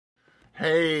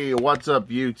Hey, what's up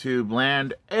YouTube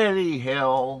land? Eddie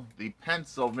Hill, the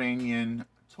Pennsylvanian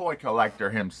toy collector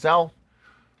himself.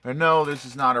 And no, this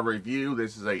is not a review.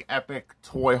 This is a epic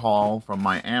toy haul from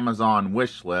my Amazon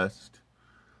wish list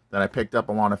that I picked up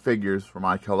a lot of figures for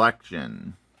my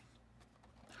collection.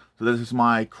 So this is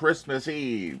my Christmas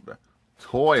Eve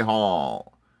toy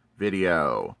haul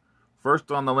video.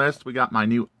 First on the list, we got my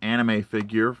new anime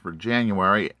figure for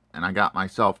January, and I got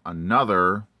myself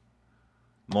another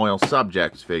Loyal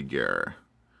Subjects figure.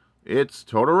 It's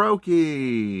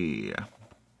Todoroki.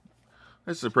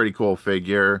 This is a pretty cool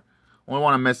figure. Only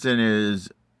one I'm missing is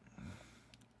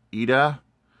Ida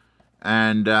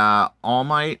and All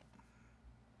Might,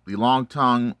 the Long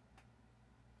Tongue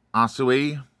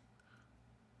Asui.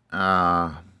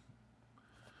 I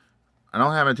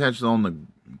don't have intention on the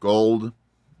gold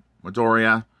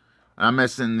Midoriya. I'm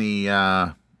missing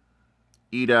the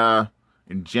Ida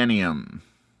Ingenium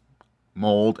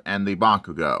mold and the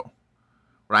Bakugo.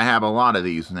 But I have a lot of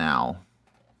these now.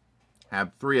 I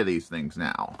have 3 of these things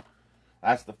now.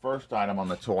 That's the first item on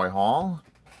the toy haul.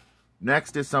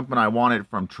 Next is something I wanted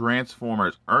from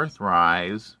Transformers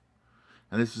Earthrise.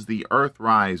 And this is the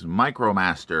Earthrise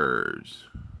Micromasters.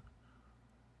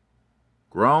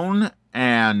 Grown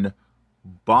and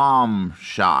Bomb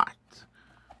Shot.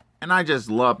 And I just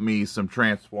love me some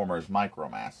Transformers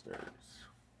Micromasters.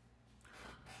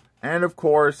 And of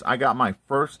course, I got my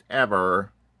first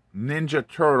ever Ninja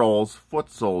Turtles Foot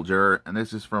Soldier, and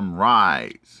this is from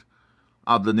Rise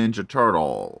of the Ninja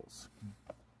Turtles.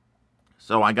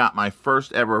 So I got my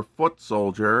first ever Foot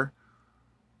Soldier,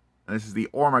 and this is the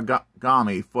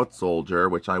Origami Foot Soldier,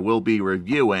 which I will be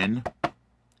reviewing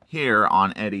here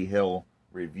on Eddie Hill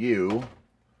Review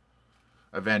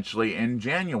eventually in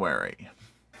January.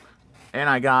 And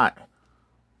I got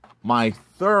my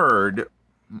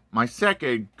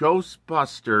second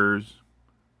Ghostbusters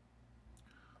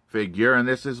figure, and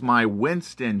this is my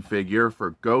Winston figure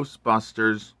for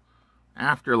Ghostbusters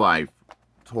Afterlife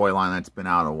toy line that's been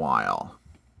out a while.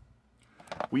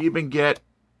 We even get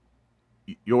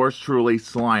yours truly,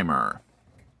 Slimer.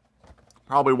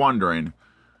 Probably wondering,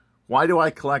 why do I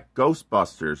collect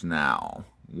Ghostbusters now?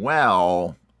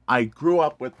 Well, I grew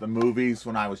up with the movies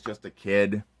when I was just a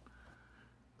kid.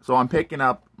 So I'm picking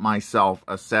up myself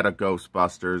a set of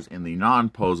Ghostbusters in the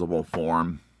non-posable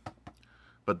form.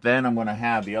 But then I'm going to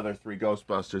have the other 3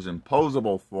 Ghostbusters in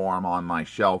posable form on my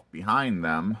shelf behind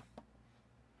them.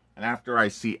 And after I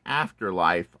see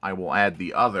Afterlife, I will add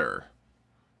the other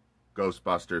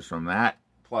Ghostbusters from that,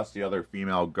 plus the other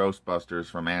female Ghostbusters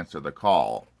from Answer the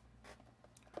Call.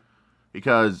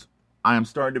 Because I am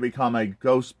starting to become a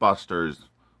Ghostbusters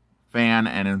fan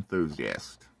and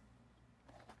enthusiast.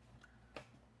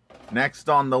 Next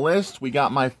on the list, we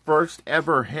got my first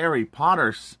ever Harry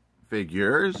Potter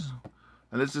figures.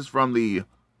 And this is from the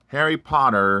Harry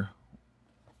Potter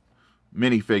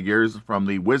minifigures from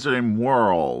the Wizarding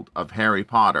World of Harry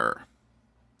Potter.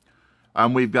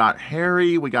 We've got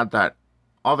Harry, we got that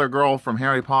other girl from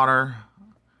Harry Potter.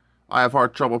 I have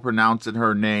hard trouble pronouncing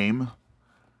her name.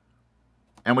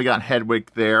 And we got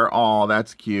Hedwig there. Oh,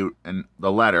 that's cute. And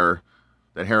the letter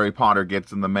that Harry Potter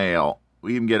gets in the mail.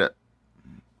 We even get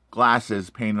glasses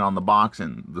painted on the box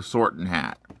and the sorting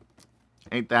hat.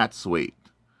 Ain't that sweet?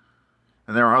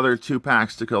 And there are other 2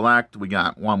 packs to collect. We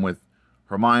got one with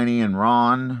Hermione and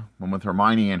Ron, one with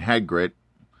Hermione and Hagrid,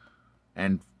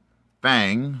 and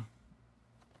Fang.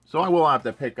 So I will have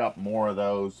to pick up more of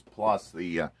those, plus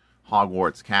the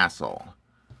Hogwarts Castle.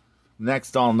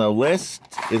 Next on the list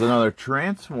is another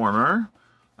Transformer.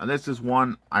 And this is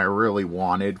one I really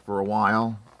wanted for a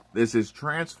while. This is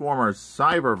Transformers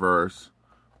Cyberverse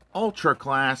Ultra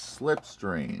Class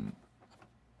Slipstream.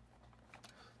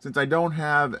 Since I don't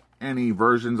have any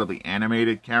versions of the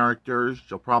animated characters,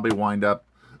 you'll probably wind up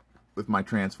with my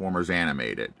Transformers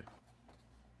animated.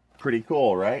 Pretty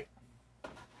cool, right?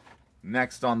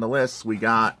 Next on the list, we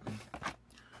got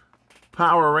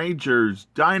Power Rangers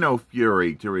Dino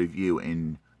Fury to review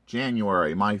in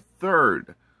January. My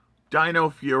 3rd Dino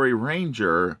Fury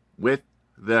Ranger with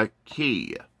the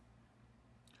key.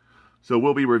 So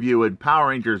we'll be reviewing Power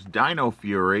Rangers Dino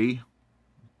Fury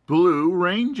Blue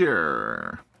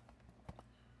Ranger.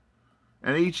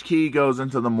 And each key goes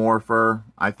into the morpher.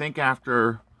 I think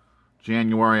after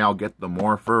January I'll get the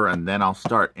morpher and then I'll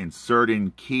start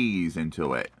inserting keys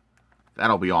into it.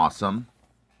 That'll be awesome.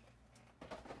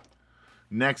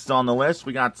 Next on the list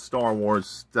we got Star Wars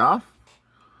stuff.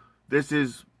 This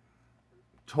is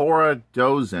Tora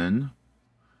Dozen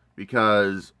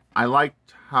because I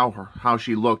liked how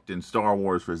she looked in Star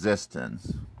Wars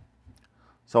Resistance.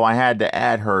 So I had to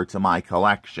add her to my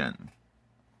collection.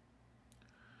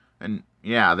 And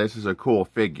yeah, this is a cool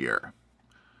figure.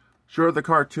 Sure, the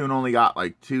cartoon only got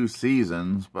like 2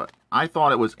 seasons, but I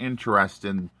thought it was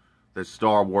interesting that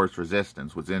Star Wars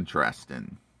Resistance was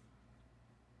interesting.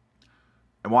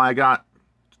 And while I got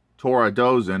Tora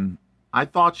Dozen, I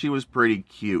thought she was pretty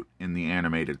cute in the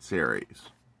animated series.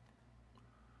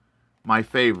 One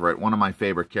of my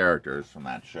favorite characters from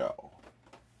that show.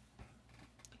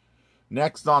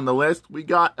 Next on the list, we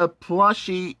got a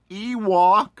plushie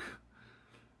Ewok.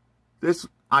 This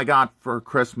I got for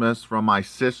Christmas from my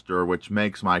sister, which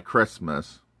makes my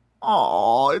Christmas.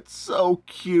 Aw, it's so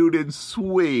cute and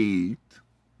sweet.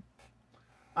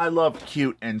 I love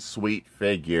cute and sweet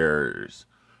figures.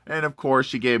 And of course,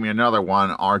 she gave me another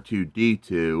one,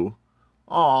 R2-D2.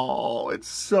 Oh, it's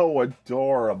so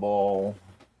adorable.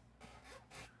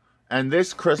 And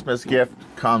this Christmas gift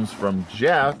comes from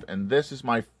Jeff, and this is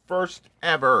my first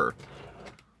ever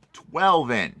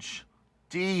 12-inch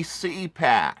DC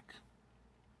pack.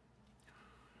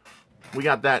 We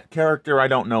got that character, I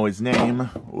don't know his name.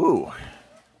 Ooh.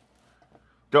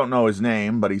 Don't know his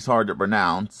name, but he's hard to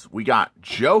pronounce. We got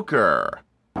Joker,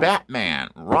 Batman,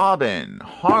 Robin,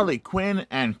 Harley Quinn,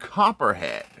 and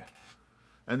Copperhead.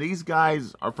 And these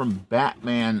guys are from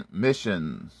Batman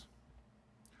Missions.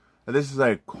 And this is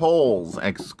a Kohl's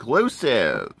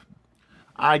exclusive.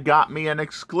 I got me an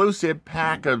exclusive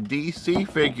pack of DC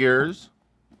figures.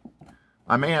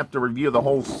 I may have to review the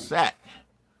whole set,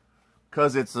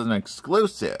 because it's an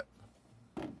exclusive.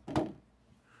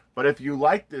 But if you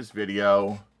like this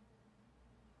video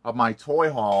of my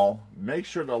toy haul, make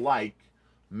sure to like,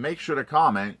 make sure to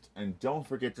comment, and don't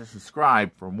forget to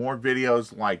subscribe for more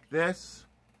videos like this.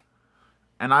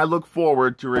 And I look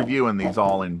forward to reviewing these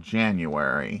all in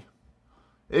January.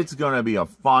 It's going to be a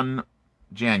fun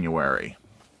January.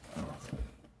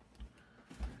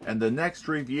 And the next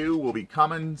review will be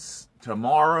coming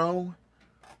tomorrow.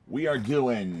 We are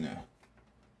doing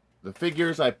the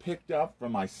figures I picked up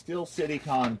from my Steel City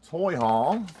Con toy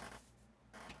haul.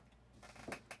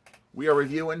 We are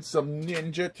reviewing some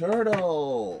Ninja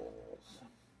Turtles.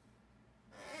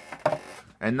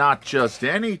 And not just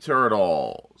any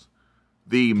turtles.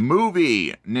 The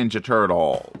movie Ninja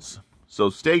Turtles. So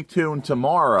stay tuned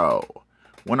tomorrow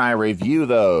when I review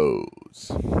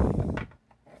those.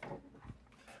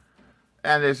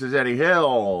 And this is Eddie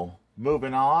Hill.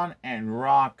 Moving on and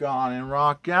rock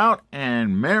out,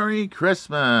 and Merry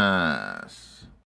Christmas.